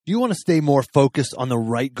Do you want to stay more focused on the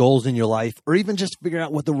right goals in your life, or even just figure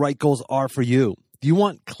out what the right goals are for you? Do you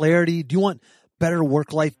want clarity? Do you want better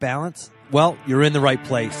work-life balance? Well, you're in the right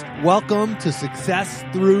place. Welcome to Success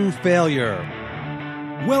Through Failure.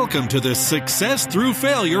 Welcome to the Success Through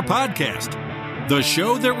Failure podcast, the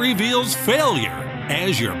show that reveals failure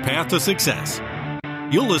as your path to success.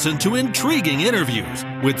 You'll listen to intriguing interviews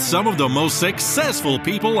with some of the most successful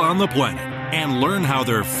people on the planet and learn how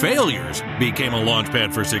their failures became a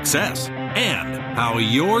launchpad for success and how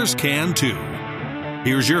yours can too.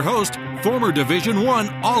 Here's your host, former Division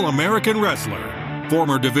I All-American wrestler,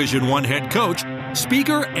 former Division I head coach,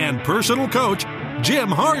 speaker, and personal coach, Jim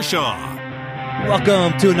Harshaw.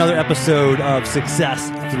 Welcome to another episode of Success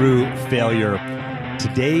Through Failure.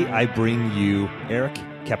 Today, I bring you Eric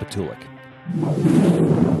Kapitulik.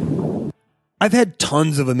 I've had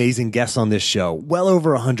tons of amazing guests on this show, well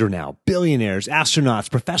over 100 now, billionaires,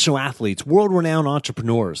 astronauts, professional athletes, world-renowned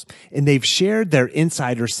entrepreneurs, and they've shared their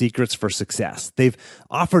insider secrets for success. They've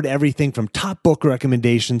offered everything from top book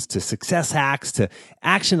recommendations to success hacks to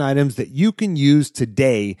action items that you can use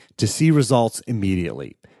today to see results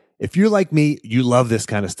immediately. If you're like me, you love this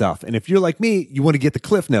kind of stuff. And if you're like me, you want to get the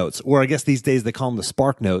Cliff Notes, or I guess these days they call them the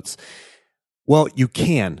Spark Notes. Well, you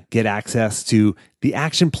can get access to the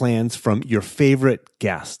action plans from your favorite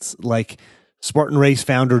guests, like Spartan Race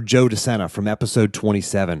founder Joe DeSena from episode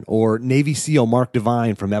 27, or Navy SEAL Mark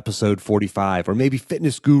Devine from episode 45, or maybe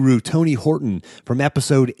fitness guru Tony Horton from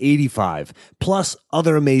episode 85, plus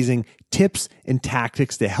other amazing tips and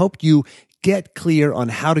tactics to help you get clear on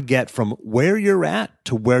how to get from where you're at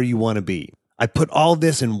to where you want to be. I put all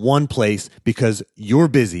this in one place because you're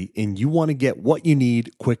busy and you want to get what you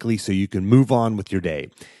need quickly so you can move on with your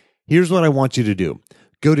day. Here's what I want you to do.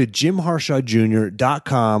 Go to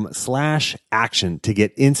jimharshawjr.com/action to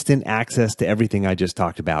get instant access to everything I just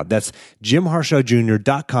talked about. That's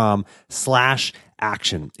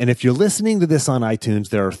jimharshawjr.com/action. And if you're listening to this on iTunes,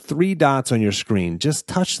 there are 3 dots on your screen. Just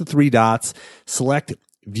touch the 3 dots, select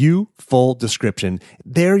View Full Description.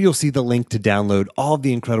 There you'll see the link to download all of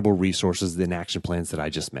the incredible resources and action plans that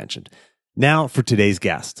I just mentioned. Now for today's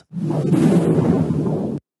guest.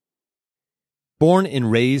 Born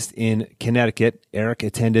and raised in Connecticut, Eric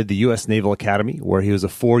attended the U.S. Naval Academy, where he was a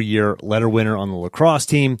 4-year letter winner on the lacrosse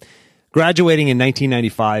team. Graduating in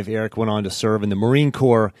 1995, Eric went on to serve in the Marine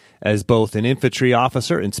Corps as both an infantry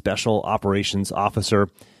officer and special operations officer.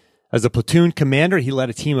 As a platoon commander, he led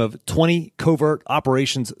a team of 20 covert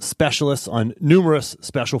operations specialists on numerous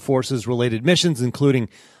special forces-related missions, including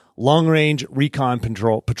long-range recon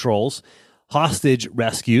patrols, hostage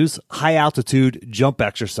rescues, high-altitude jump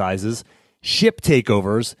exercises, ship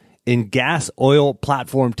takeovers, and gas-oil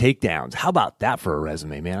platform takedowns. How about that for a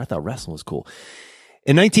resume, man? I thought wrestling was cool.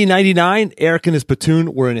 In 1999, Eric and his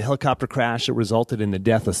platoon were in a helicopter crash that resulted in the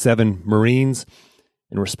death of 7 Marines.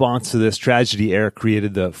 In response to this tragedy, Eric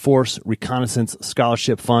created the Force Reconnaissance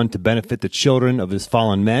Scholarship Fund to benefit the children of his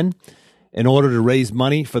fallen men. In order to raise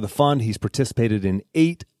money for the fund, he's participated in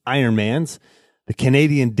 8 Ironmans, the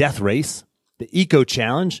Canadian Death Race, the Eco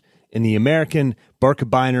Challenge, and the American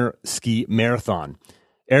Barkabiner Ski Marathon.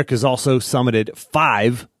 Eric has also summited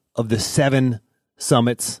 5 of the 7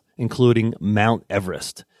 summits, including Mount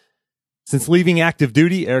Everest. Since leaving active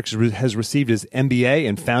duty, Eric has received his MBA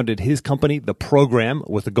and founded his company, The Program,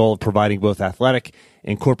 with the goal of providing both athletic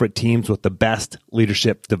and corporate teams with the best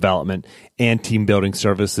leadership development and team building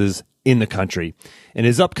services in the country. And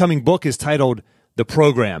his upcoming book is titled The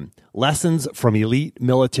Program: Lessons from Elite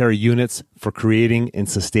Military Units for Creating and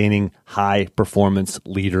Sustaining High-Performance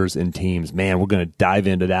Leaders and Teams. Man, we're going to dive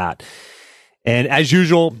into that. And as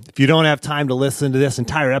usual, if you don't have time to listen to this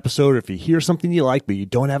entire episode, or if you hear something you like but you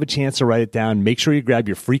don't have a chance to write it down, make sure you grab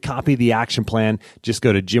your free copy of the action plan. Just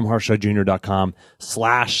go to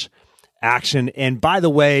jimharshawjr.com/action. And by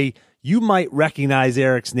the way, you might recognize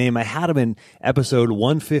Eric's name. I had him in episode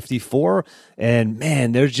 154. And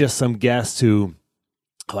man, there's just some guests who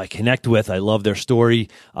I connect with. I love their story.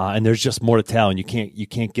 And there's just more to tell. And you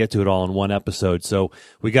can't get to it all in one episode. So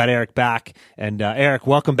we got Eric back. And Eric,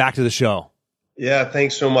 welcome back to the show. Yeah,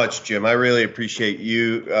 thanks so much, Jim. I really appreciate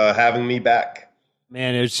you having me back.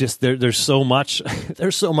 Man, it's just there's so much.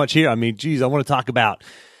 There's so much here. I mean, geez, I want to talk about,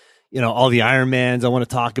 all the Ironmans. I want to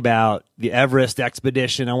talk about the Everest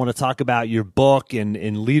expedition. I want to talk about your book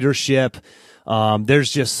and leadership.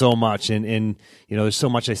 There's just so much. And there's so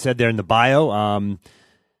much I said there in the bio.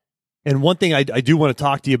 And one thing I do want to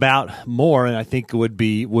talk to you about more, and I think would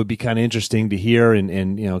be kind of interesting to hear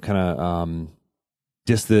and kind of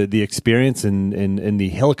just the experience in the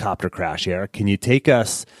helicopter crash, Eric. Can you take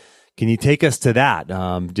us to that?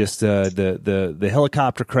 Just the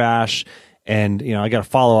helicopter crash And, I got a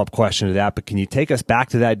follow-up question to that, but can you take us back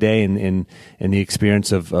to that day and the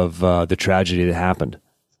experience of the tragedy that happened?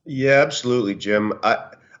 Yeah, absolutely, Jim.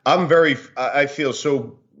 I feel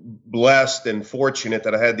so blessed and fortunate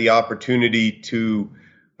that I had the opportunity to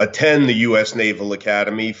attend the U.S. Naval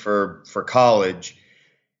Academy for college.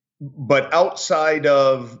 But outside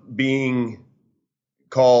of being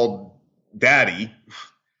called Daddy,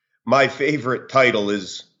 my favorite title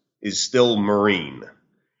is still Marine.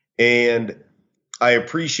 And I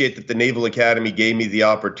appreciate that the Naval Academy gave me the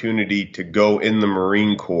opportunity to go in the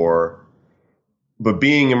Marine Corps. But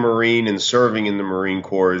being a Marine and serving in the Marine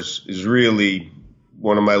Corps is really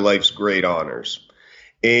one of my life's great honors.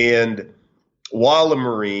 And while a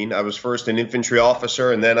Marine, I was first an infantry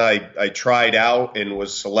officer, and then I tried out and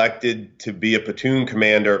was selected to be a platoon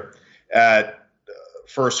commander at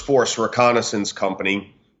 1st Force Reconnaissance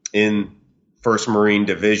Company in 1st Marine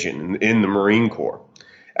Division in the Marine Corps.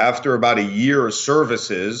 After about a year of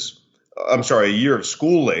a year of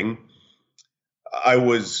schooling, I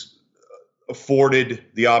was afforded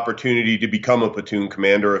the opportunity to become a platoon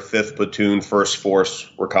commander of 5th Platoon, 1st Force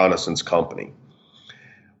Reconnaissance Company.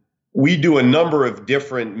 We do a number of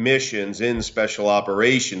different missions in special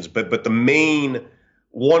operations, but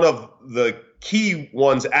one of the key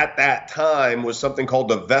ones at that time was something called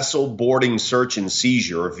the Vessel Boarding Search and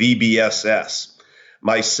Seizure, or VBSS.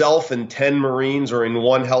 Myself and 10 Marines are in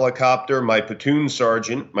one helicopter. My platoon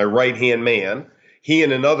sergeant, my right-hand man, he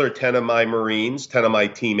and another 10 of my Marines, 10 of my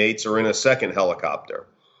teammates, are in a second helicopter.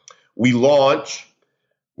 We launch.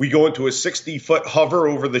 We go into a 60-foot hover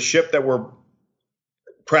over the ship that we're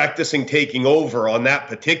practicing taking over on that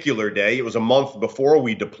particular day. It was a month before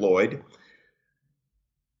we deployed.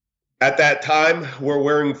 At that time, we're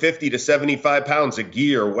wearing 50 to 75 pounds of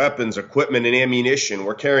gear, weapons, equipment, and ammunition.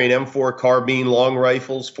 We're carrying M4 carbine long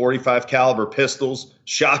rifles, 45 caliber pistols,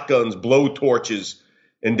 shotguns, blowtorches,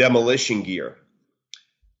 and demolition gear.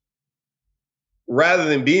 Rather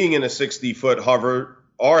than being in a 60-foot hover,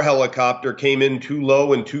 our helicopter came in too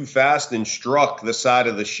low and too fast and struck the side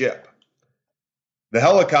of the ship. The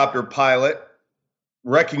helicopter pilot,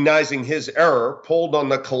 recognizing his error, pulled on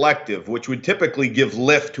the collective, which would typically give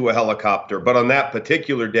lift to a helicopter. But on that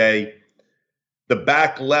particular day, the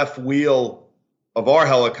back left wheel of our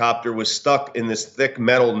helicopter was stuck in this thick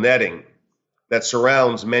metal netting that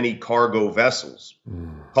surrounds many cargo vessels,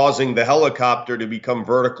 causing the helicopter to become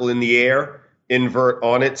vertical in the air, invert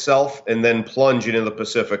on itself, and then plunge into the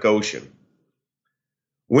Pacific Ocean.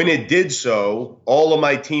 When it did so, all of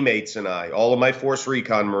my teammates and I, all of my Force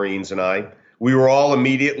Recon Marines and I, we were all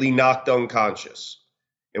immediately knocked unconscious.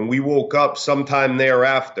 And we woke up sometime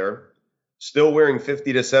thereafter, still wearing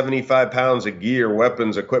 50 to 75 pounds of gear,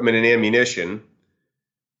 weapons, equipment, and ammunition,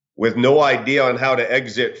 with no idea on how to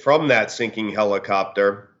exit from that sinking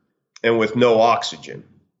helicopter, and with no oxygen.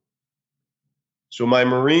 So my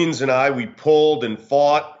Marines and I, we pulled and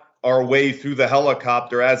fought our way through the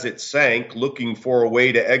helicopter as it sank, looking for a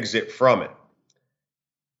way to exit from it.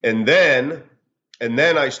 And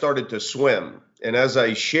then I started to swim. And as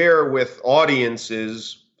I share with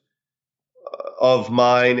audiences of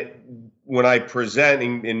mine, when I present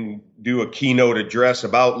and do a keynote address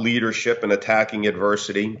about leadership and attacking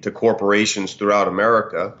adversity to corporations throughout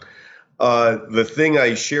America, the thing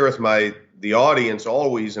I share with the audience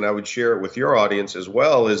always, and I would share it with your audience as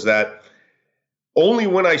well, is that only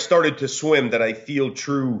when I started to swim did I feel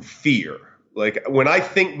true fear. Like when I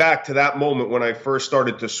think back to that moment when I first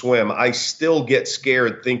started to swim, I still get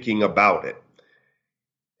scared thinking about it.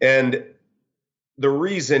 And the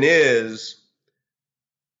reason is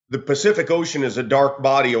the Pacific Ocean is a dark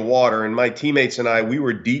body of water, and my teammates and I, we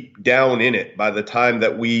were deep down in it by the time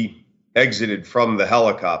that we exited from the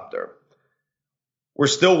helicopter. We're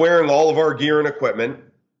still wearing all of our gear and equipment.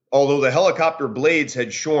 Although the helicopter blades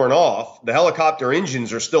had shorn off, the helicopter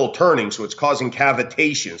engines are still turning, so it's causing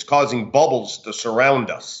cavitation, it's causing bubbles to surround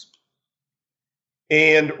us.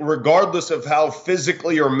 And regardless of how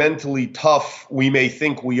physically or mentally tough we may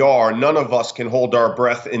think we are, none of us can hold our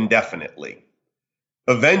breath indefinitely.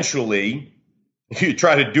 Eventually, you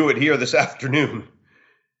try to do it here this afternoon,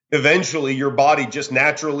 eventually your body just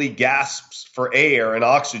naturally gasps for air and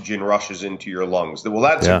oxygen rushes into your lungs. Well,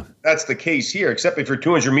 that's the case here, except if you're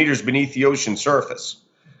 200 meters beneath the ocean surface.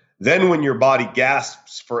 Then when your body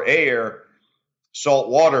gasps for air, salt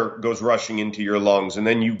water goes rushing into your lungs, and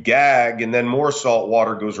then you gag, and then more salt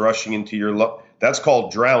water goes rushing into your lungs. That's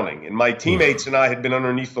called drowning. And my teammates and I had been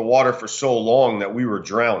underneath the water for so long that we were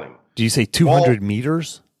drowning. Do you say 200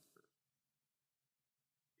 meters?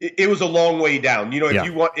 It was a long way down. If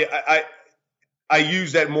you want, I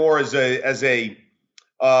use that more as a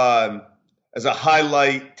as a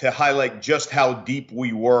highlight to highlight just how deep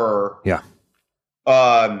we were. Yeah.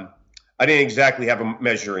 I didn't exactly have a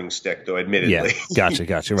measuring stick, though, admittedly. Yeah, gotcha.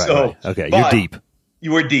 Right, So, right. Okay, you're deep.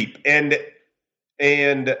 You were deep. And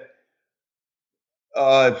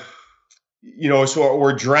so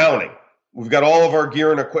we're drowning. We've got all of our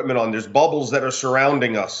gear and equipment on. There's bubbles that are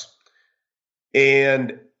surrounding us.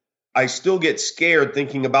 And I still get scared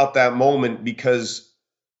thinking about that moment, because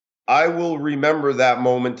I will remember that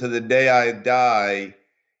moment to the day I die.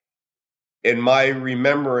 And my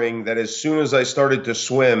remembering that as soon as I started to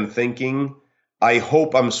swim, thinking, I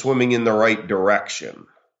hope I'm swimming in the right direction.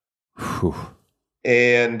 Whew.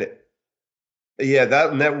 And yeah,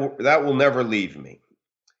 that will never leave me.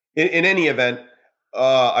 In any event,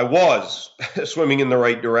 I was swimming in the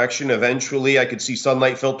right direction. Eventually, I could see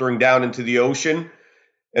sunlight filtering down into the ocean.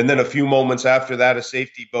 And then a few moments after that, a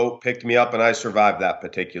safety boat picked me up, and I survived that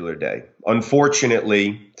particular day.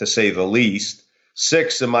 Unfortunately, to say the least,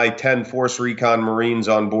 6 of my 10 Force Recon Marines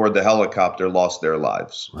on board the helicopter lost their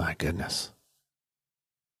lives. My goodness.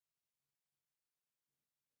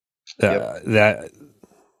 Yep.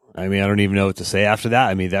 I don't even know what to say after that.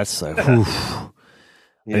 I mean, that's yeah. I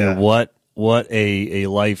mean, what a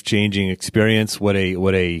life-changing experience. What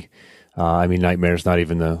a nightmare's not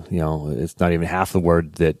even it's not even half the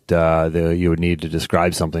word that you would need to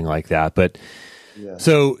describe something like that. But yeah.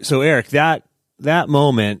 So Eric, that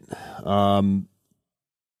moment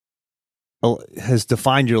has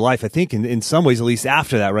defined your life, I think, in some ways, at least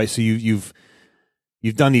after that, right? So you've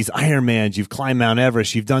done these Ironmans, you've climbed Mount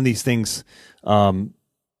Everest, you've done these things,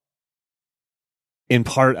 in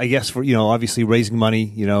part, I guess, for, obviously raising money,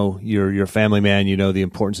 you're a family man, the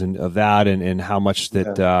importance of that and how much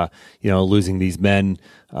that, losing these men,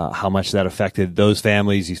 how much that affected those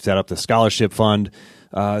families. You set up the scholarship fund.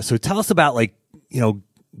 So tell us about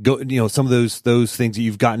some of those things that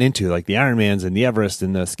you've gotten into, like the Ironmans and the Everest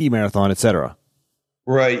and the ski marathon, et cetera.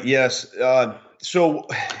 Right. Yes. So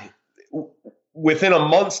within a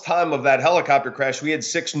month's time of that helicopter crash, we had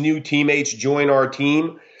 6 new teammates join our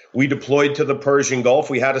team. We deployed to the Persian Gulf.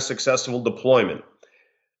 We had a successful deployment.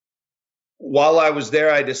 While I was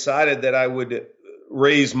there, I decided that I would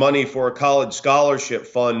raise money for a college scholarship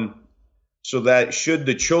fund, so that should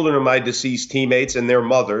the children of my deceased teammates and their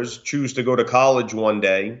mothers choose to go to college one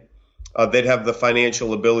day, they'd have the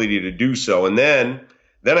financial ability to do so. And then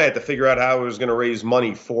I had to figure out how I was going to raise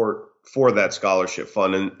money for that scholarship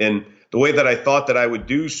fund. And the way that I thought that I would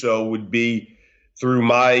do so would be through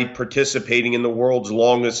my participating in the world's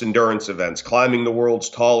longest endurance events, climbing the world's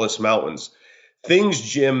tallest mountains, things,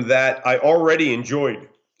 Jim, that I already enjoyed.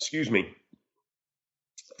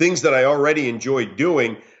 Things that I already enjoyed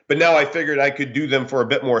doing, but now I figured I could do them for a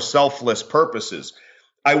bit more selfless purposes.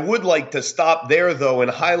 I would like to stop there, though,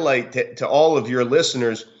 and highlight to all of your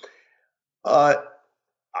listeners, I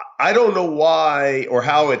don't know why or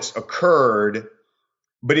how it's occurred,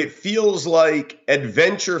 but it feels like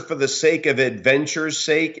adventure for the sake of adventure's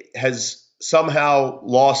sake has somehow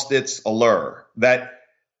lost its allure. That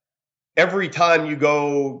every time you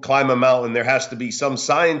go climb a mountain, there has to be some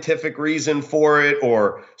scientific reason for it,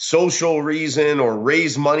 or social reason, or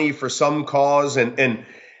raise money for some cause. And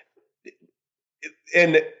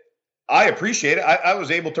I appreciate it. I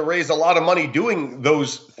was able to raise a lot of money doing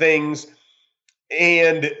those things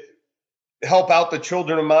and help out the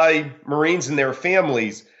children of my Marines and their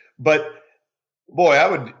families. But boy, I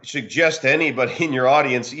would suggest to anybody in your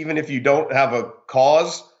audience, even if you don't have a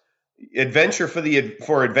cause, adventure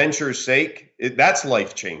for adventure's sake, that's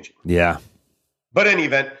life changing. Yeah. But in any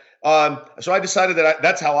event, so I decided that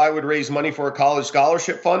that's how I would raise money for a college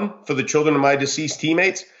scholarship fund for the children of my deceased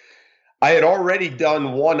teammates. I had already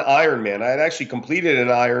done one Ironman. I had actually completed an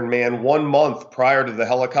Ironman 1 month prior to the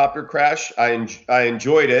helicopter crash. I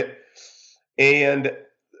enjoyed it. And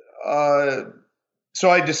so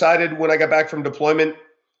I decided when I got back from deployment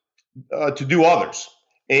to do others.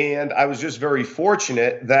 And I was just very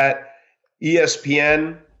fortunate that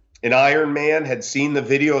ESPN and Ironman had seen the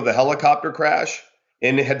video of the helicopter crash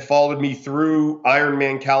and had followed me through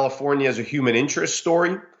Ironman California as a human interest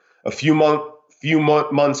story. A few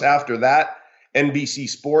months after that, NBC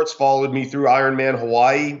Sports followed me through Ironman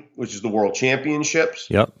Hawaii, which is the World Championships.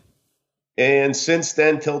 Yep. And since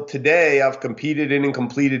then till today, I've competed in and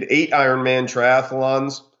completed 8 Ironman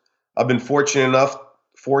triathlons. I've been fortunate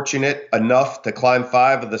enough to climb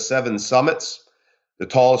 5 of the 7 summits, the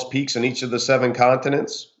tallest peaks on each of the 7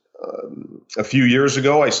 continents. A few years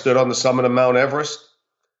ago, I stood on the summit of Mount Everest.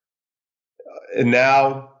 And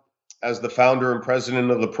now, as the founder and president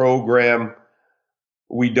of the program,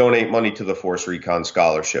 we donate money to the Force Recon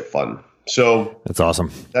Scholarship Fund. So that's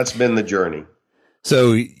awesome. That's been the journey.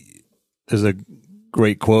 So There's a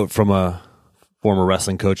great quote from a former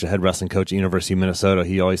wrestling coach, a head wrestling coach at University of Minnesota.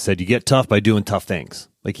 He always said, you get tough by doing tough things.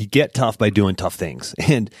 Like, you get tough by doing tough things.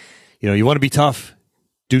 And, you want to be tough,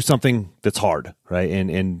 do something that's hard, right?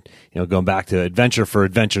 And going back to adventure for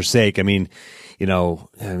adventure's sake, there's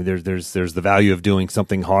the value of doing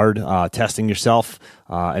something hard, testing yourself,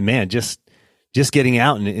 and man, just getting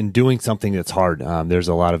out and doing something that's hard. There's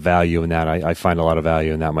a lot of value in that. I find a lot of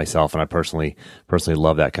value in that myself, and I personally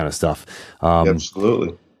love that kind of stuff.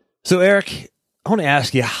 Absolutely. So, Eric, I want to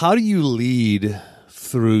ask you, how do you lead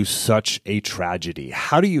through such a tragedy?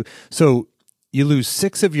 So you lose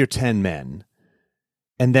 6 of your 10 men,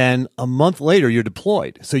 and then a month later you're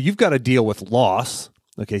deployed. So you've got to deal with loss.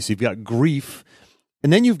 Okay. So you've got grief,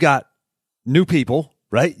 and then you've got new people,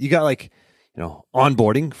 right? You got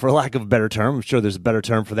onboarding, for lack of a better term. I'm sure there's a better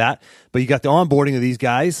term for that, but you got the onboarding of these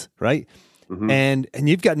guys, right? Mm-hmm. And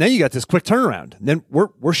you got this quick turnaround. And then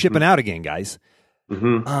we're shipping out again, guys.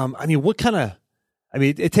 Mm-hmm.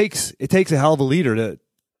 It takes a hell of a leader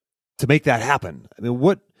to make that happen.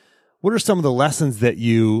 What are some of the lessons that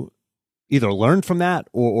you either learned from that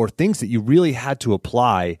or things that you really had to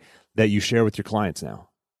apply that you share with your clients now?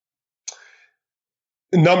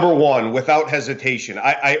 Number one, without hesitation,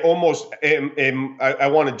 I almost I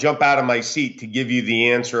want to jump out of my seat to give you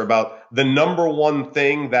the answer about the number one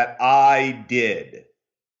thing that I did.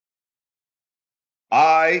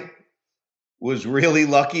 I was really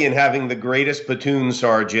lucky in having the greatest platoon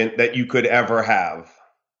sergeant that you could ever have.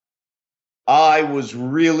 I was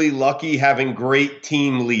really lucky having great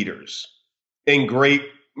team leaders and great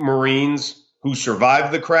Marines who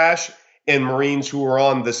survived the crash and Marines who were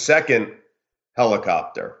on the second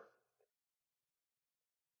helicopter.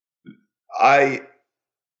 I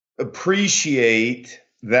appreciate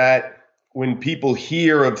that when people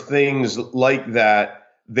hear of things like that,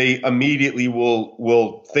 they immediately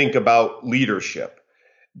will think about leadership.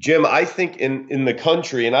 Jim, I think in the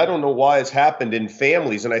country, and I don't know why it's happened in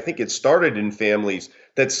families, and I think it started in families,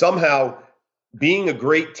 that somehow being a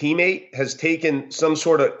great teammate has taken some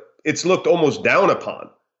sort of, it's looked almost down upon,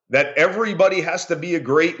 that everybody has to be a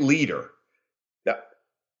great leader. Now,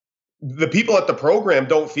 the people at the program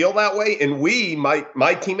don't feel that way, and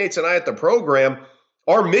my teammates and I at the program,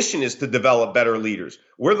 our mission is to develop better leaders.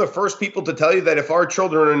 We're the first people to tell you that if our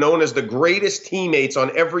children are known as the greatest teammates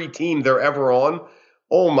on every team they're ever on,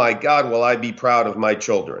 oh my God, will I be proud of my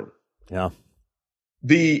children. Yeah.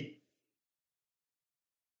 The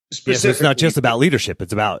so it's not just about leadership.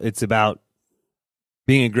 It's about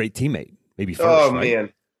being a great teammate, maybe first. Oh, right?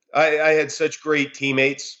 Man. I had such great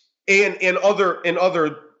teammates and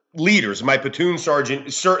other leaders. My platoon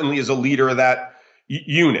sergeant certainly is a leader of that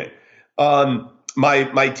unit.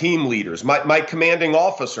 My team leaders, my commanding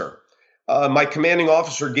officer. My commanding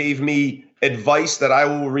officer gave me advice that I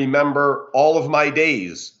will remember all of my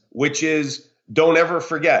days, which is don't ever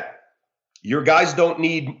forget, your guys don't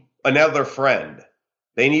need another friend.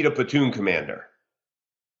 They need a platoon commander.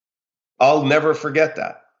 I'll never forget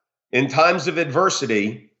that. In times of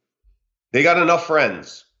adversity, they got enough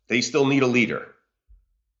friends. They still need a leader.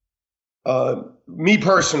 Me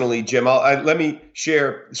personally, Jim, let me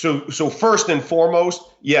share. So first and foremost,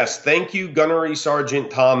 yes, thank you, Gunnery Sergeant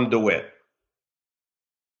Tom DeWitt.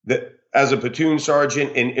 As a platoon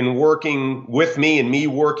sergeant and working with me and me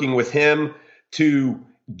working with him to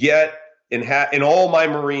get and all my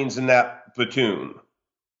Marines in that platoon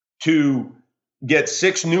to get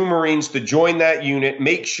 6 new Marines to join that unit,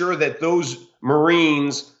 make sure that those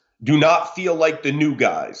Marines do not feel like the new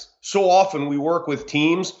guys. So often we work with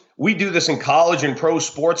teams. We do this in college and pro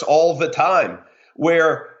sports all the time,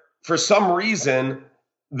 where for some reason,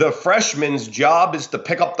 the freshman's job is to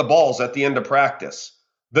pick up the balls at the end of practice.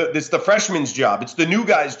 It's the freshman's job. It's the new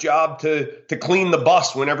guy's job to clean the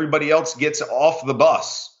bus when everybody else gets off the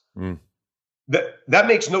bus. Mm. That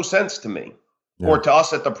makes no sense to me or to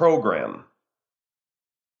us at the program.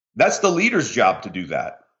 That's the leader's job to do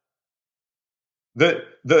that.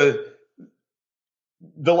 The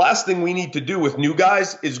last thing we need to do with new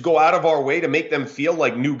guys is go out of our way to make them feel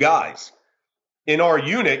like new guys. In our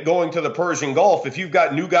unit, going to the Persian Gulf, if you've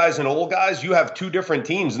got new guys and old guys, you have 2 different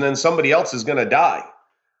teams, and then somebody else is going to die.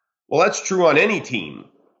 Well, that's true on any team,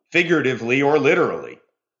 figuratively or literally.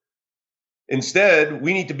 Instead,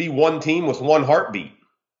 we need to be one team with one heartbeat.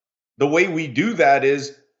 The way we do that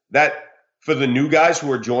is that for the new guys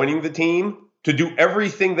who are joining the team, to do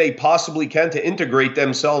everything they possibly can to integrate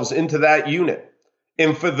themselves into that unit.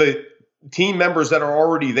 And for the team members that are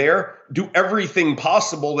already there, do everything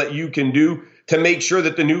possible that you can do to make sure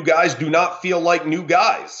that the new guys do not feel like new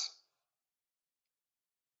guys.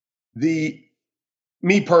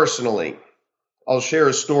 Me personally, I'll share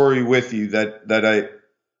a story with you that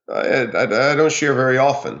I don't share very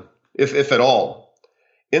often, if at all.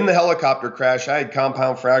 In the helicopter crash, I had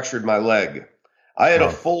compound fractured my leg. I had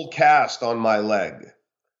a full cast on my leg.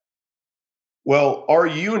 Well, our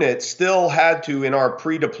unit still had to, in our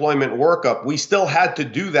pre-deployment workup, we still had to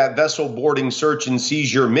do that vessel boarding search and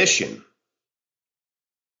seizure mission.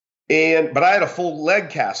 But I had a full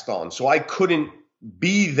leg cast on, so I couldn't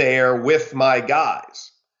be there with my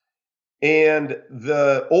guys. And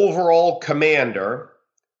the overall commander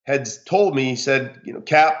had told me, he said,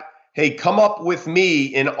 Cap, hey, come up with me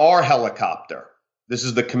in our helicopter. This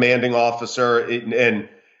is the commanding officer and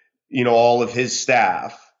all of his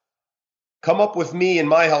staff. Come up with me in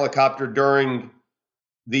my helicopter during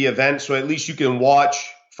the event, so at least you can watch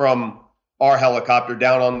from our helicopter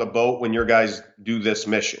down on the boat when your guys do this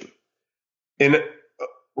mission. And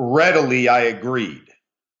readily I agreed.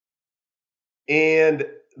 And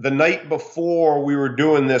the night before we were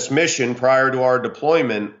doing this mission, prior to our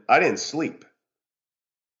deployment, I didn't sleep.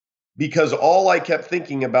 Because all I kept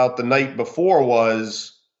thinking about the night before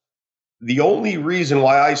was the only reason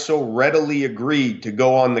why I so readily agreed to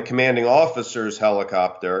go on the commanding officer's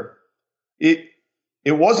helicopter, it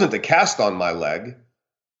wasn't a cast on my leg.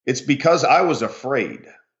 It's because I was afraid.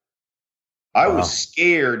 I was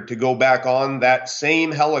scared to go back on that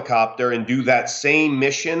same helicopter and do that same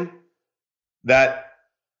mission that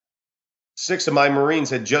 6 of my Marines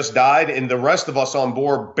had just died and the rest of us on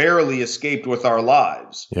board barely escaped with our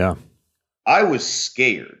lives. Yeah. I was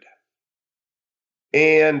scared.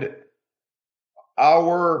 And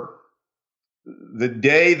the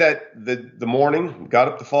day that the morning, got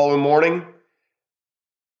up the following morning,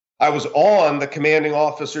 I was on the commanding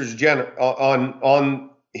officer's on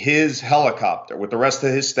his helicopter with the rest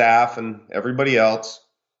of his staff and everybody else.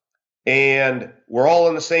 And we're all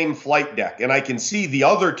on the same flight deck. And I can see the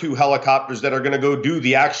other 2 helicopters that are going to go do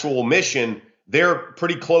the actual mission. They're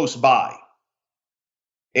pretty close by.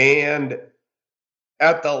 And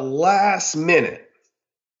at the last minute,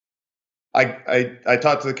 I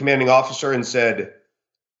talked to the commanding officer and said,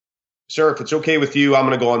 sir, if it's okay with you, I'm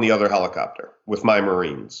going to go on the other helicopter with my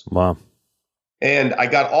Marines. Wow. And I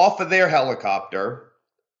got off of their helicopter,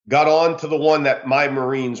 got on to the one that my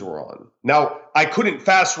Marines were on. Now, I couldn't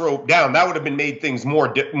fast rope down. That would have made things more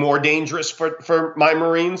dangerous for my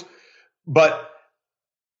Marines. But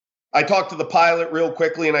I talked to the pilot real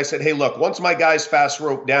quickly and I said, hey, look, once my guys fast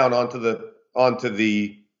rope down onto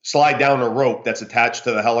the slide down a rope that's attached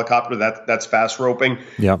to the helicopter, that's fast roping.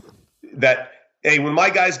 Yeah. Hey, when my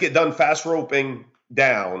guys get done fast roping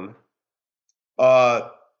down,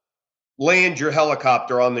 land your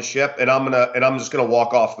helicopter on the ship, and I'm just gonna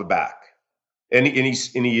walk off the back. And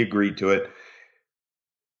he agreed to it.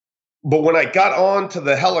 But when I got onto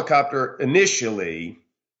the helicopter initially,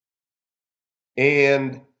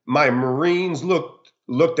 and my Marines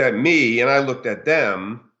looked at me, and I looked at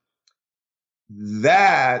them,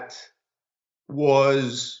 that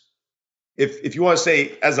was, if you want to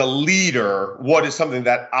say as a leader, what is something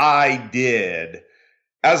that I did?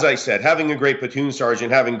 As I said, having a great platoon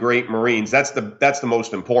sergeant, having great Marines, that's the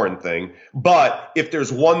most important thing. But if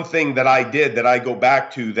there's one thing that I did that I go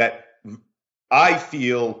back to that I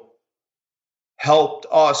feel helped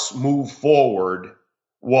us move forward,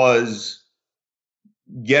 was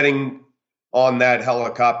getting on that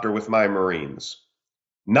helicopter with my Marines.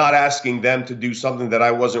 Not asking them to do something that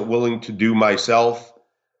I wasn't willing to do myself.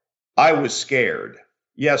 I was scared.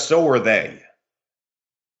 Yeah, so were they.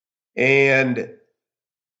 And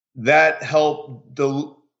that helped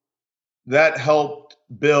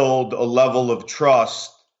build a level of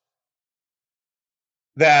trust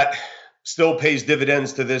that still pays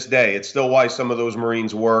dividends to this day. It's still why some of those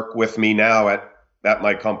Marines work with me now at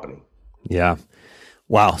my company. Yeah.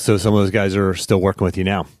 Wow. So some of those guys are still working with you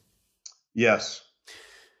now. Yes.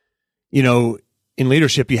 In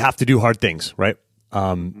leadership, you have to do hard things, right?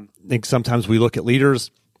 I think sometimes we look at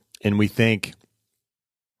leaders and we think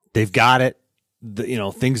they've got it.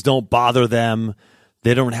 Things don't bother them.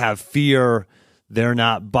 They don't have fear. They're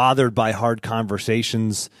not bothered by hard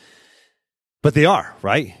conversations, but they are,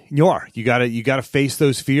 right? You are. You gotta face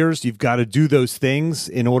those fears. You've got to do those things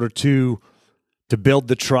in order to build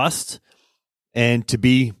the trust and to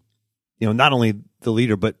be, not only the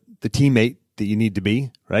leader, but the teammate that you need to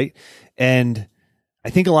be, right? And I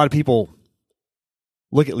think a lot of people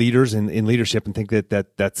look at leaders in leadership and think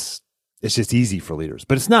that's it's just easy for leaders,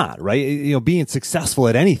 but it's not, right? Being successful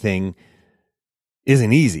at anything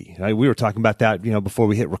isn't easy. Right? We were talking about that, before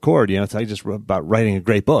we hit record. It's like just about writing a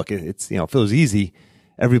great book. If it was easy,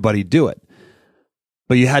 everybody do it.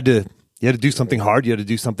 But you had to do something hard. You had to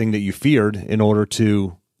do something that you feared in order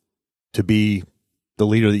to be the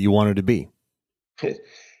leader that you wanted to be.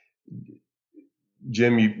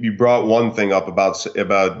 Jim, you brought one thing up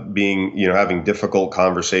about being, having difficult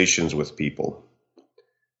conversations with people.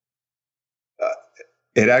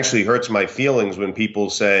 It actually hurts my feelings when people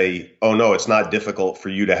say, oh, no, it's not difficult for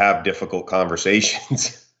you to have difficult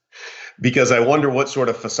conversations, because I wonder what sort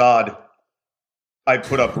of facade I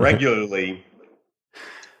put up regularly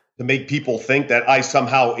to make people think that I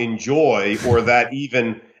somehow enjoy, or that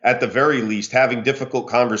even at the very least, having difficult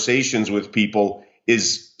conversations with people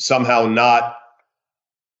is somehow not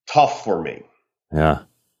tough for me. Yeah.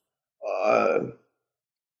 I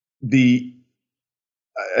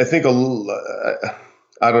think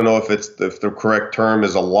I don't know if the correct term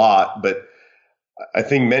is a lot, but I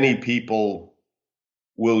think many people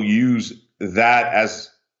will use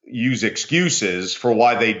excuses for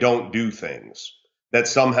why they don't do things. That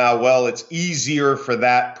somehow, well, it's easier for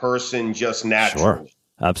that person just naturally. Sure.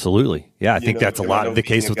 Absolutely. Yeah. I think that's a lot of the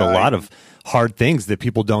case with a lot of hard things that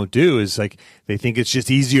people don't do, is like they think it's just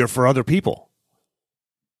easier for other people.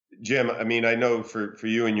 Jim, I mean, I know for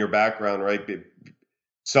you and your background, right?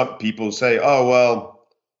 Some people say, oh, well,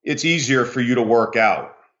 it's easier for you to work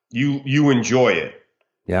out. You enjoy it.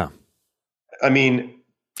 Yeah. I mean,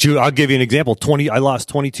 I'll give you an example. I lost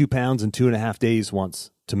 22 pounds in 2.5 days once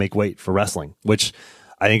to make weight for wrestling, which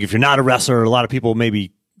I think if you're not a wrestler, a lot of people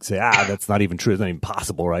maybe say, that's not even true. It's not even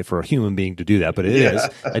possible, right, for a human being to do that, but it is.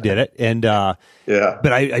 I did it. And,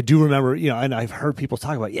 but I do remember, and I've heard people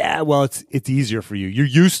talk about, well, it's easier for you. You're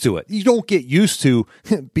used to it. You don't get used to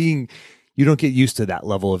you don't get used to that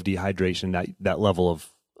level of dehydration, that level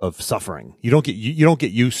of suffering. You don't get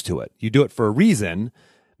used to it. You do it for a reason,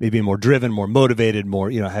 maybe more driven, more motivated, more,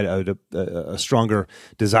 had a stronger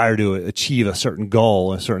desire to achieve a certain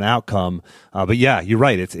goal, a certain outcome. But yeah, you're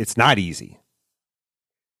right. It's not easy.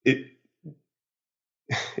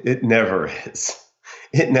 It never is.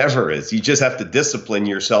 It never is. You just have to discipline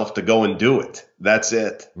yourself to go and do it. That's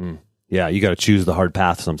it. Yeah. You got to choose the hard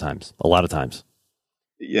path sometimes, a lot of times.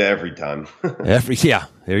 Yeah. Every time. There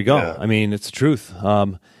you go. Yeah. I mean, it's the truth.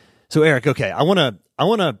 So Eric, okay. I want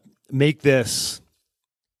to make this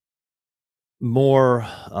more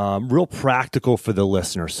real practical for the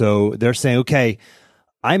listener. So they're saying, okay,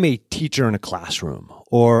 I'm a teacher in a classroom,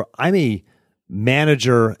 or I'm a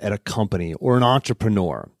manager at a company, or an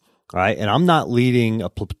entrepreneur, right? And I'm not leading a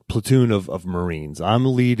platoon of Marines. I'm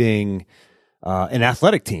leading an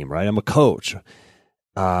athletic team, right? I'm a coach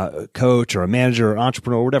or a manager or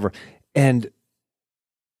entrepreneur or whatever. And,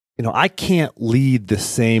 I can't lead the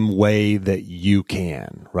same way that you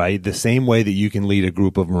can, right? The same way that you can lead a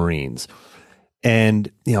group of Marines. And,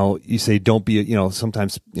 you say, don't be,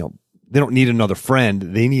 sometimes, they don't need another friend.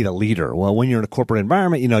 They need a leader. Well, when you're in a corporate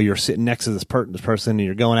environment, you're sitting next to this person and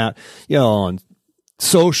you're going out, on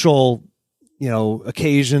social,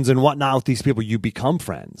 occasions and whatnot with these people, you become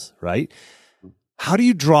friends, right? How do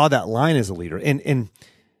you draw that line as a leader? And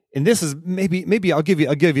this is maybe I'll give you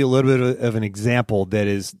a little bit of an example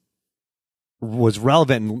that was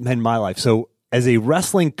relevant in my life. So as a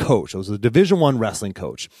wrestling coach, I was a Division I wrestling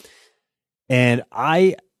coach, and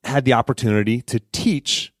I had the opportunity to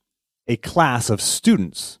teach a class of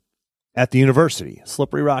students at the university,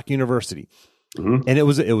 Slippery Rock University. Mm-hmm. And there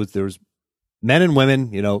was men and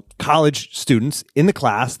women, college students in the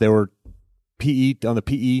class. They were on the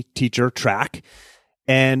PE teacher track,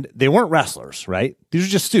 and they weren't wrestlers, right? These are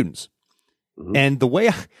just students. Mm-hmm. And the way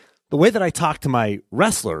that I talked to my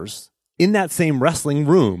wrestlers in that same wrestling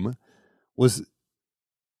room was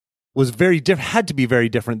very different, had to be very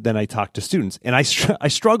different than I talked to students. And I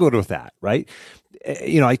struggled with that, right?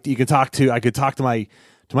 I could talk to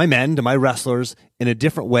my men, to my wrestlers in a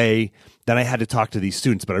different way than I had to talk to these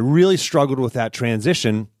students. But I really struggled with that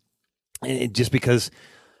transition, just because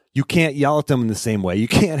you can't yell at them in the same way. You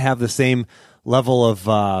can't have the same level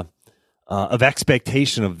of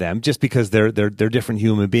expectation of them, just because they're different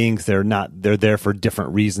human beings. They're there for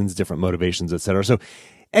different reasons, different motivations, et cetera. So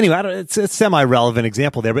anyway, it's a semi-relevant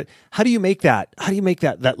example there, but how do you make that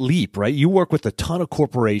leap, right? You work with a ton of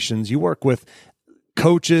corporations, you work with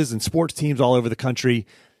coaches and sports teams all over the country.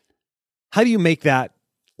 How do you make that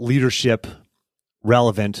leadership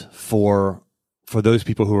relevant for those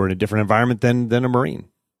people who are in a different environment than a Marine?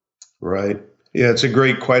 Right. Yeah, it's a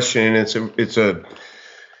great question. And it's a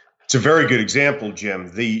very good example, Jim.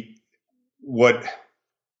 What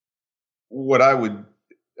I would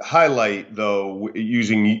highlight, though,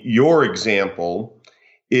 using your example,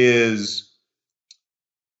 is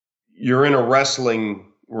you're in a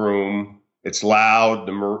wrestling room. It's loud.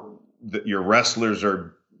 Your wrestlers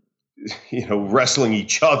are, wrestling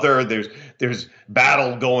each other. There's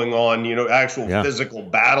battle going on. Actual physical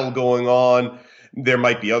battle going on. There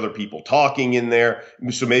might be other people talking in there.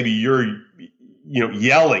 So maybe you're,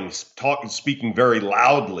 yelling, speaking very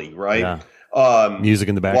loudly, right? Yeah. Music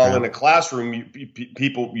in the background. While in a classroom,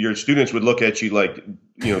 your students would look at you like,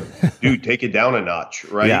 dude, take it down a notch,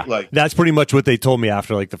 right? Yeah, like that's pretty much what they told me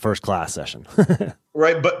after like the first class session.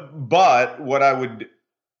 Right. But what I would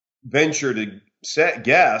venture to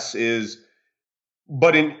guess is,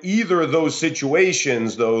 but in either of those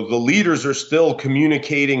situations, though, the leaders are still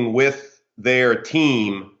communicating with their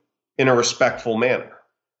team in a respectful manner.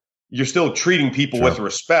 You're still treating people with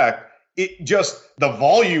respect. It just, the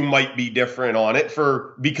volume might be different on it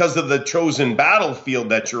because of the chosen battlefield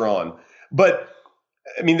that you're on. But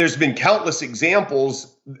I mean, there's been countless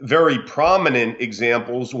examples, very prominent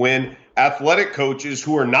examples, when athletic coaches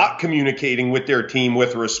who are not communicating with their team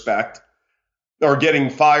with respect are getting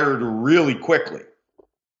fired really quickly.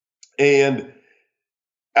 And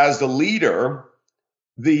as the leader,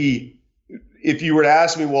 if you were to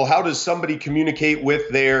ask me, well, how does somebody communicate with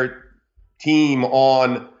their team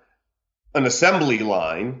on an assembly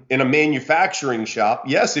line in a manufacturing shop?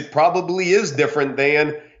 Yes, it probably is different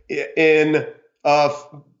than in a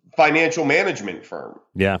financial management firm.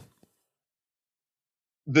 Yeah.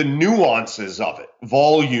 The nuances of it,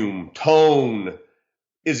 volume, tone,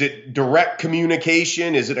 is it direct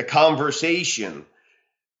communication? Is it a conversation?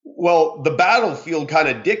 Well, the battlefield kind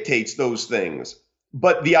of dictates those things.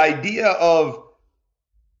 But the idea of,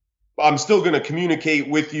 I'm still going to communicate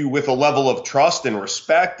with you with a level of trust and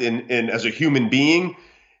respect and as a human being,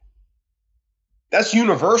 that's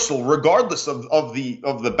universal, regardless of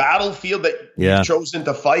the battlefield that you've chosen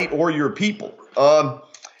to fight or your people.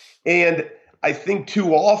 And I think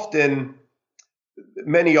too often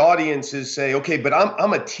many audiences say, okay, but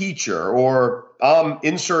I'm a teacher, or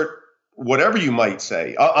insert whatever you might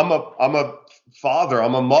say. I'm a father,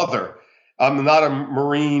 I'm a mother. I'm not a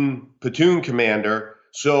Marine platoon commander.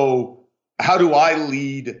 So how do I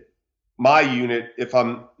lead my unit if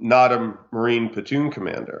I'm not a Marine platoon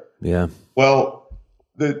commander? Yeah. Well,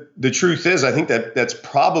 the truth is, I think that's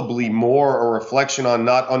probably more a reflection on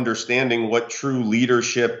not understanding what true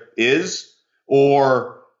leadership is,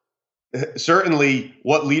 or certainly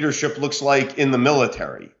what leadership looks like in the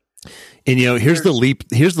military. And here's the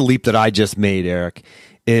leap that I just made, Eric,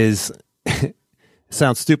 is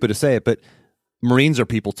sounds stupid to say it, but Marines are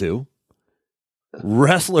people too.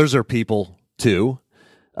 Wrestlers are people too.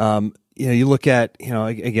 You look at,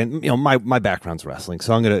 again, my background's wrestling,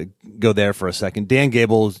 so I'm going to go there for a second. Dan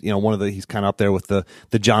Gable's, he's kind of up there with the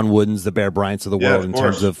John Woodens, the Bear Bryants of the world in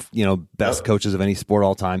terms of, best coaches of any sport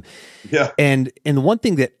all time. Yeah. And the one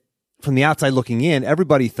thing that, from the outside looking in,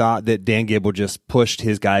 everybody thought that Dan Gable just pushed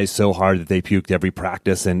his guys so hard that they puked every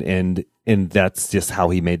practice, and that's just how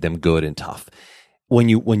he made them good and tough. When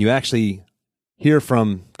you actually hear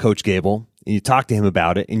from Coach Gable and you talk to him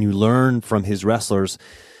about it, and you learn from his wrestlers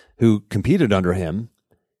who competed under him,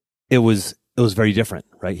 it was very different,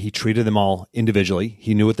 right? He treated them all individually.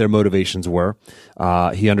 He knew what their motivations were.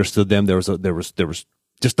 He understood them. There was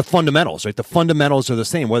just the fundamentals, right? The fundamentals are the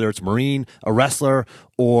same, whether it's Marine, a wrestler,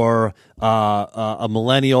 or a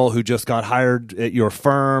millennial who just got hired at your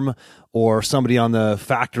firm, or somebody on the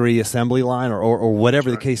factory assembly line, or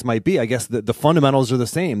whatever the case might be. I guess the fundamentals are the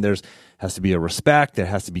same. Has to be a respect. There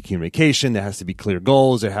has to be communication. There has to be clear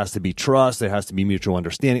goals. There has to be trust. There has to be mutual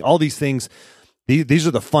understanding. All these things, these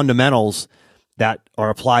are the fundamentals that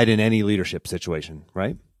are applied in any leadership situation,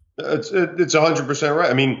 right? It's 100%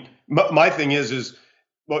 right. I mean, my thing is,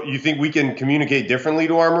 well, you think we can communicate differently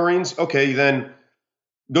to our Marines? Okay, then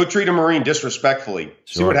go treat a Marine disrespectfully.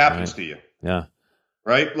 See what happens to you. Yeah.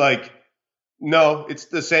 Right? Like, no, it's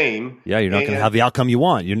the same. Yeah, you're not going to have the outcome you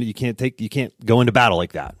want. You can't go into battle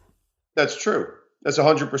like that. That's true. That's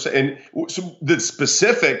 100%. And so the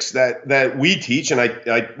specifics that we teach,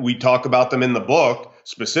 and we talk about them in the book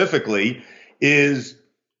specifically, is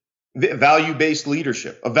the value-based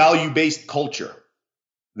leadership, a value-based culture.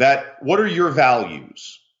 What are your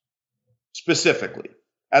values specifically?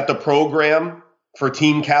 At the program for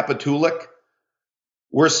Team Kapitulik,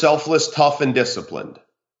 we're selfless, tough, and disciplined.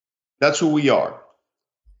 That's who we are.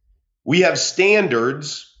 We have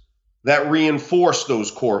standards that reinforce those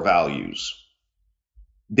core values.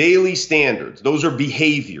 Daily standards, those are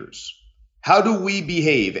behaviors. How do we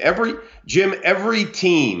behave? Every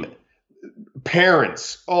team,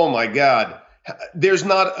 parents, oh my God, there's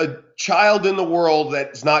not a child in the world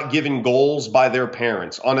that's not given goals by their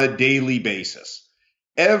parents on a daily basis.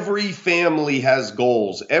 Every family has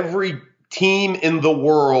goals. Every team in the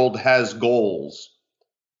world has goals.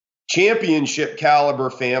 Championship caliber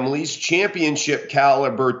families, championship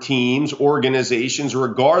caliber teams, organizations,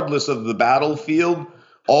 regardless of the battlefield,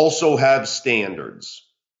 also have standards.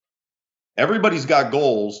 Everybody's got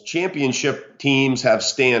goals. Championship teams have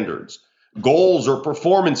standards. Goals are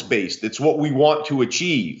performance-based. It's what we want to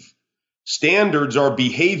achieve. Standards are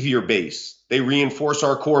behavior-based. They reinforce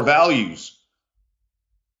our core values.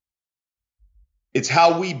 It's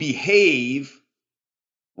how we behave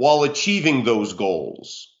while achieving those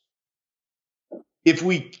goals. If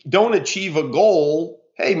we don't achieve a goal,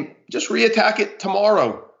 hey, just reattack it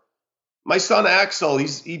tomorrow. My son Axel,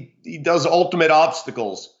 he does ultimate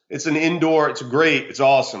obstacles. It's an indoor, it's great, it's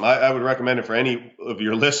awesome. I would recommend it for any of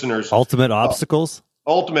your listeners. Ultimate obstacles?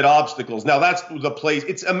 Ultimate obstacles. Now that's the place.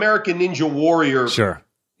 It's American Ninja Warrior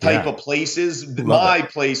type of places. My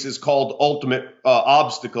place is called Ultimate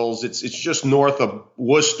Obstacles. It's just north of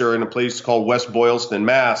Worcester in a place called West Boylston,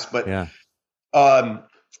 Mass. But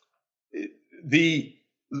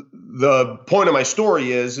the point of my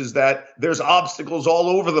story is that there's obstacles all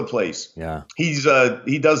over the place. Yeah. He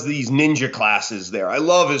does these ninja classes there. I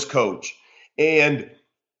love his coach. And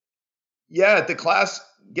at the class,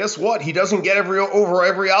 guess what? He doesn't get over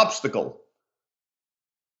every obstacle.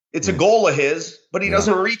 It's a goal of his, but he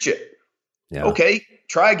doesn't reach it. Yeah. Okay,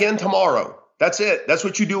 try again tomorrow. That's it. That's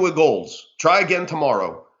what you do with goals. Try again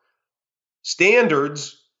tomorrow.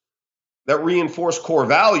 Standards that reinforce core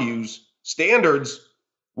values, standards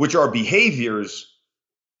which are behaviors,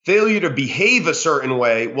 failure to behave a certain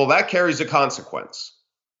way, well, that carries a consequence.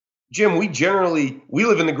 Jim, we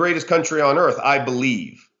live in the greatest country on earth, I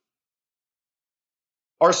believe.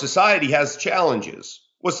 Our society has challenges.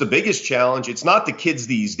 What's the biggest challenge? It's not the kids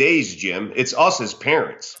these days, Jim. It's us as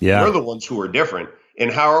parents. Yeah. We're the ones who are different.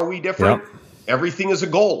 And how are we different? Yep. Everything is a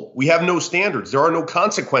goal. We have no standards. There are no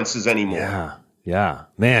consequences anymore. Yeah. Yeah.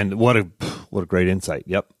 Man, what a great insight.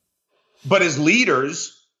 Yep. But as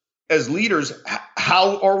leaders,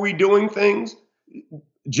 how are we doing things?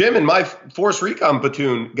 Jim, in my Force Recon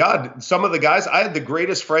platoon, God, some of the guys, I had the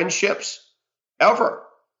greatest friendships ever.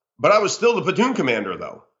 But I was still the platoon commander,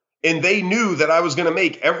 though. And they knew that I was going to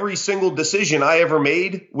make every single decision I ever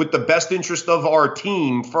made with the best interest of our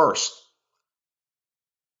team first.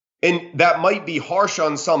 And that might be harsh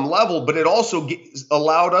on some level, but it also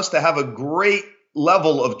allowed us to have a great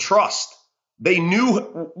level of trust. They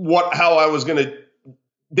knew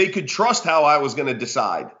they could trust how I was going to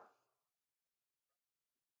decide.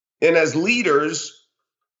 And as leaders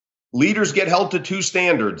get held to two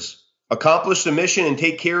standards. Accomplish the mission and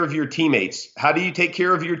take care of your teammates. How do you take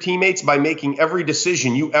care of your teammates? By making every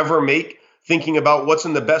decision you ever make, thinking about what's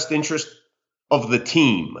in the best interest of the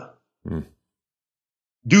team.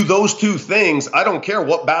 Do those two things. I don't care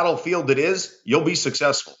what battlefield it is, you'll be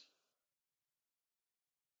successful.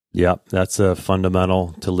 Yep, that's a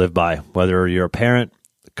fundamental to live by, whether you're a parent,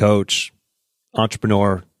 coach,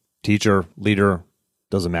 entrepreneur, teacher, leader,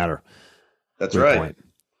 doesn't matter. That's right. Point.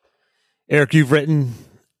 Eric, you've written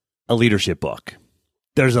a leadership book.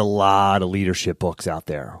 There's a lot of leadership books out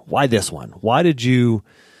there. Why this one? Why did you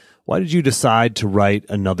decide to write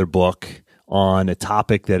another book on a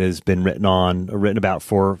topic that has been written about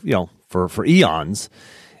for eons?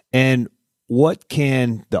 And what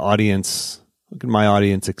can my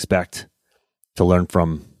audience expect to learn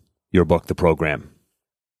from your book, The Program?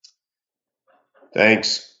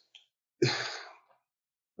 Thanks.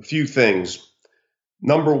 A few things.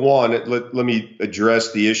 Number one, let me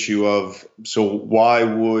address the issue of, so why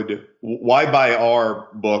buy our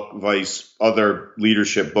book versus other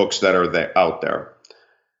leadership books that are out there?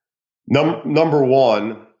 Number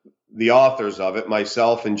one, the authors of it,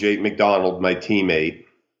 myself and Jake McDonald, my teammate,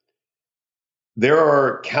 there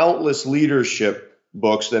are countless leadership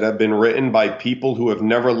books that have been written by people who have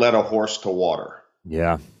never led a horse to water.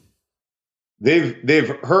 Yeah. They've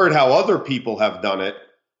heard how other people have done it,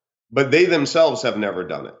 but they themselves have never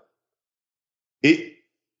done it.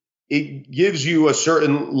 It gives you a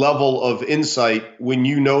certain level of insight when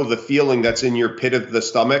you know the feeling that's in your pit of the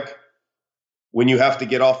stomach when you have to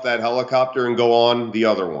get off that helicopter and go on the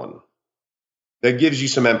other one. That gives you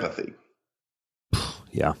some empathy.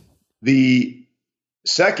 Yeah. The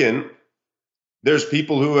second, there's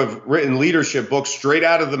people who have written leadership books straight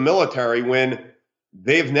out of the military when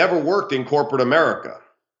they've never worked in corporate America.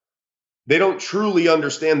 They don't truly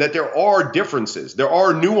understand that there are differences. There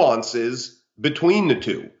are nuances between the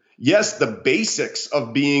two. Yes, the basics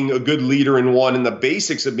of being a good leader in one and the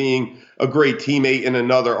basics of being a great teammate in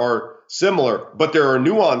another are similar, but there are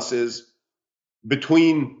nuances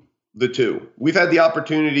between the two. We've had the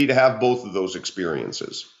opportunity to have both of those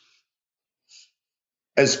experiences.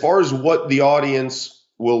 As far as what the audience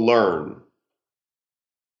will learn,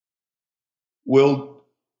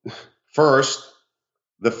 first,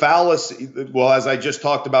 the fallacy, well, as I just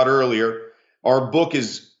talked about earlier, Our book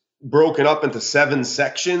is broken up into 7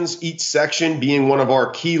 sections, each section being one of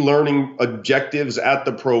our key learning objectives at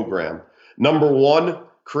the program. Number 1,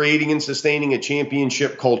 creating and sustaining a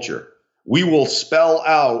championship culture. We will spell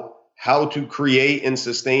out how to create and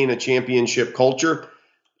sustain a championship culture.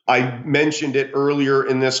 I mentioned it earlier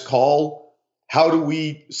in this call. How do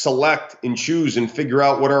we select and choose and figure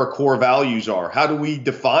out what our core values are? How do we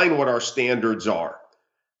define what our standards are?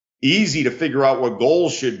 Easy to figure out what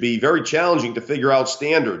goals should be, very challenging to figure out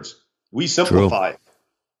standards. We simplify.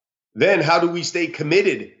 Then how do we stay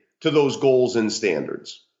committed to those goals and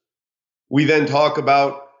standards? We then talk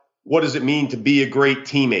about what does it mean to be a great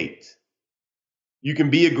teammate? You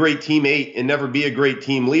can be a great teammate and never be a great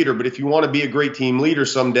team leader, but if you want to be a great team leader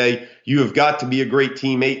someday, you have got to be a great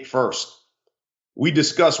teammate first. We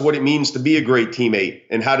discuss what it means to be a great teammate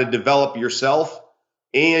and how to develop yourself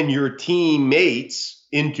and your teammates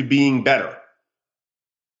into being better.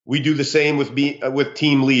 We do the same with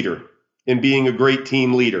team leader and being a great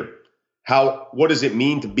team leader. What does it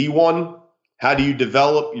mean to be one? How do you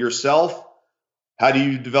develop yourself? How do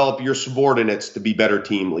you develop your subordinates to be better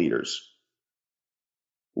team leaders?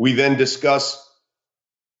 We then discuss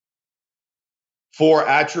 4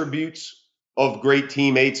 attributes of great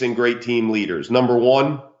teammates and great team leaders. Number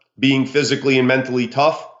 1, being physically and mentally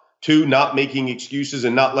tough. 2, not making excuses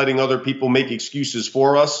and not letting other people make excuses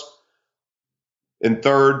for us. And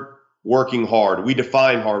 3rd, working hard. We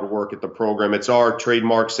define hard work at the program. It's our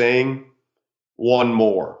trademark saying, one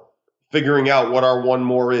more. Figuring out what our one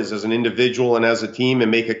more is as an individual and as a team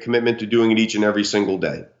and make a commitment to doing it each and every single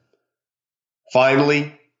day.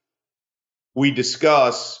 Finally, we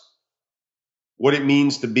discuss what it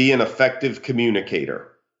means to be an effective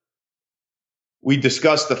communicator. We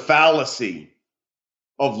discuss the fallacy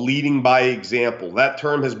of leading by example. That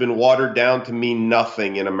term has been watered down to mean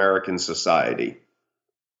nothing in American society.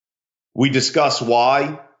 We discuss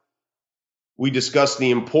why. We discuss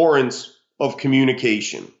the importance of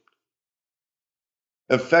communication.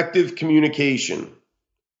 Effective communication.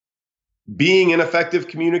 Being an effective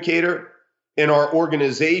communicator in our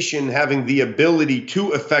organization, having the ability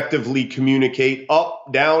to effectively communicate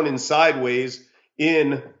up, down, and sideways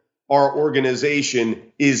in our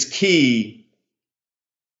organization is key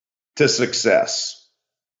to success.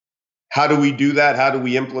 How do we do that? How do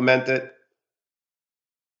we implement it?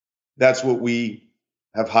 That's what we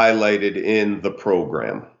have highlighted in the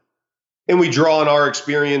program. And we draw on our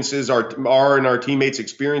experiences, our and our teammates'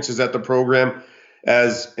 experiences at the program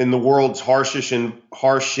as in the world's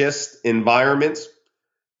harshest environments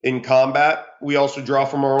in combat. We also draw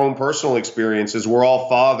from our own personal experiences. We're all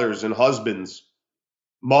fathers and husbands,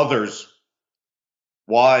 mothers,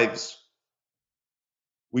 wives.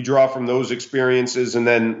 We draw from those experiences, and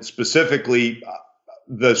then specifically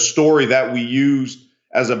the story that we used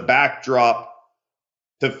as a backdrop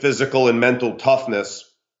to physical and mental toughness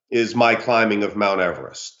is my climbing of Mount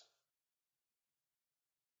Everest.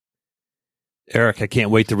 Eric, I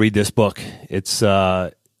can't wait to read this book. It's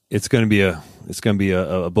going to be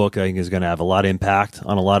a book I think is going to have a lot of impact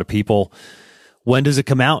on a lot of people. When does it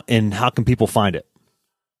come out, and how can people find it?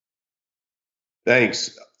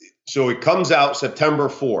 Thanks. So it comes out September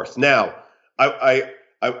 4th. Now, I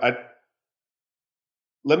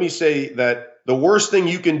let me say that the worst thing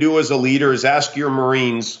you can do as a leader is ask your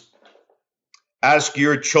Marines, ask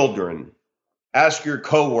your children, ask your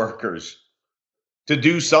coworkers to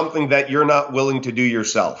do something that you're not willing to do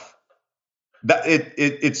yourself.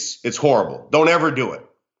 It's horrible. Don't ever do it.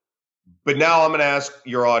 But now I'm going to ask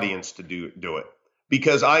your audience to do it,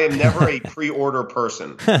 because I am never a pre-order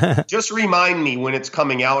person. Just remind me when it's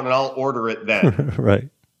coming out and I'll order it then. Right.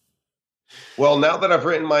 Well, now that I've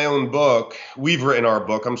written my own book, we've written our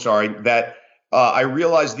book, that I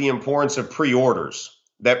realized the importance of pre-orders.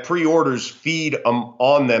 That pre-orders feed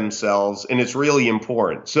on themselves, and it's really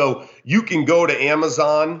important. So you can go to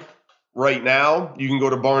Amazon right now. You can go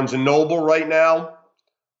to Barnes & Noble right now.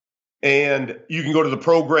 And you can go to the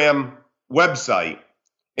program website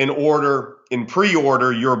and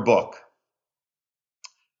pre-order your book.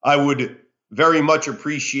 I would very much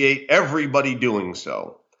appreciate everybody doing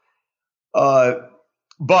so.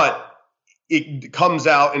 But it comes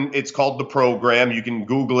out and it's called The Program. You can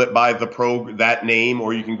Google it by that name,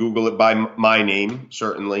 or you can Google it by my name,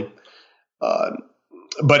 certainly.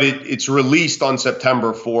 But it's released on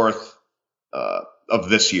September 4th of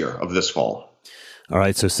this year, of this fall. All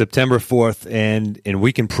right, so September 4th, and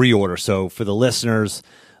we can pre-order. So for the listeners,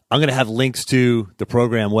 I'm going to have links to the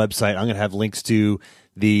program website. I'm going to have links to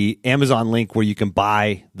the Amazon link where you can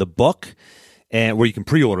buy the book. and where you can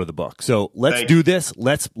pre-order the book. So let's do this.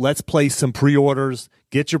 Let's place some pre-orders.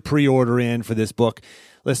 Get your pre-order in for this book.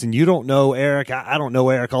 Listen, you don't know Eric. I don't know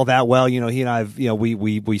Eric all that well. He and I have, we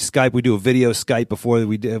Skype. We do a video Skype before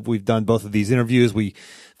we've done both of these interviews. We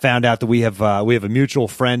found out that we have a mutual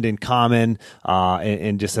friend in common,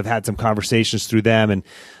 and just have had some conversations through them. And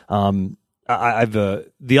I've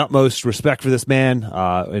the utmost respect for this man,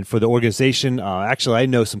 and for the organization. Actually, I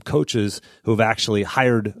know some coaches who have actually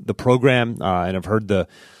hired the program, and I've heard the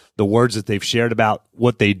words that they've shared about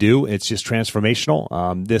what they do. It's just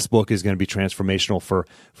transformational. This book is going to be transformational for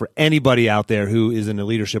anybody out there who is in a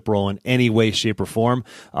leadership role in any way, shape, or form,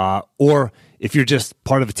 or if you're just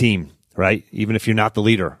part of a team, right? Even if you're not the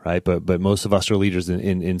leader, right? But most of us are leaders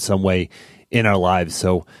in some way in our lives.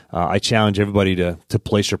 So I challenge everybody to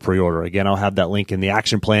place your pre-order. Again, I'll have that link in the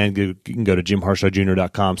action plan. You can go to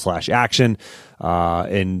jimharshawjr.com/action.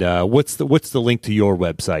 And what's the link to your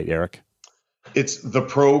website, Eric? It's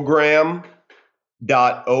theprogram.org.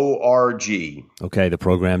 Okay,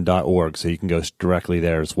 theprogram.org. So you can go directly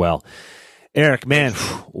there as well. Eric, man,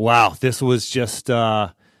 wow, this was just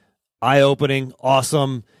eye-opening,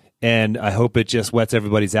 awesome, and I hope it just whets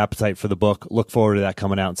everybody's appetite for the book. Look forward to that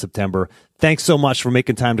coming out in September. Thanks so much for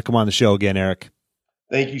making time to come on the show again, Eric.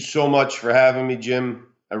 Thank you so much for having me, Jim.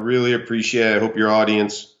 I really appreciate it. I hope your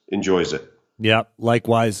audience enjoys it. Yeah,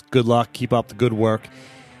 likewise. Good luck. Keep up the good work.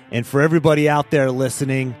 And for everybody out there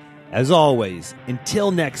listening, as always,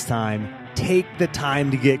 until next time, take the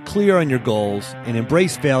time to get clear on your goals and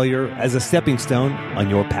embrace failure as a stepping stone on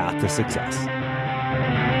your path to success.